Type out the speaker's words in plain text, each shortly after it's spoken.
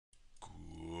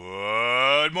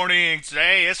Good morning.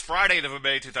 Today is Friday, November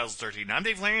May 2013. I'm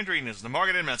Dave Landry, and this is the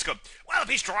Market in Minutes. Well, the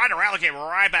piece tried to rally, came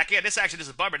right back in. This action is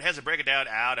a bummer. It has to break it down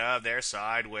out of their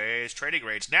sideways trading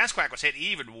range. NASDAQ was hit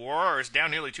even worse,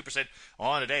 down nearly 2%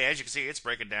 on the day. As you can see, it's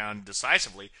breaking down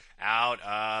decisively out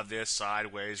of this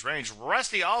sideways range.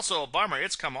 Rusty also a bummer.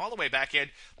 It's come all the way back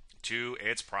in to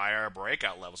its prior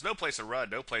breakout levels. No place to run,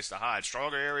 no place to hide.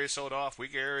 Stronger areas sold off,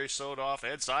 weaker areas sold off,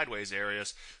 and sideways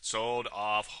areas sold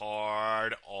off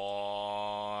hard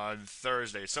on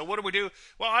Thursday. So what do we do?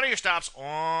 Well, honor your stops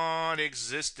on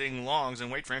existing longs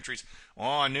and wait for entries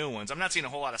on new ones. I'm not seeing a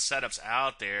whole lot of setups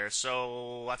out there,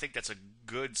 so I think that's a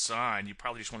good sign. You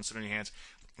probably just want to sit on your hands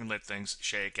and let things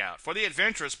shake out. For the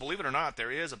adventurous, believe it or not,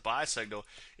 there is a buy signal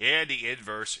in the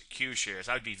inverse Q shares.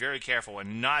 I would be very careful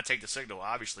and not take the signal,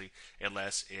 obviously,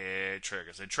 unless it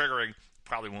triggers. And triggering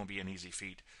probably won't be an easy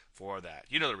feat for that.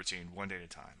 You know the routine, one day at a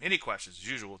time. Any questions, as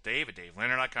usual, Dave at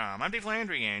DaveLandry.com. I'm Dave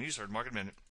Landry, and you just heard Market Minute.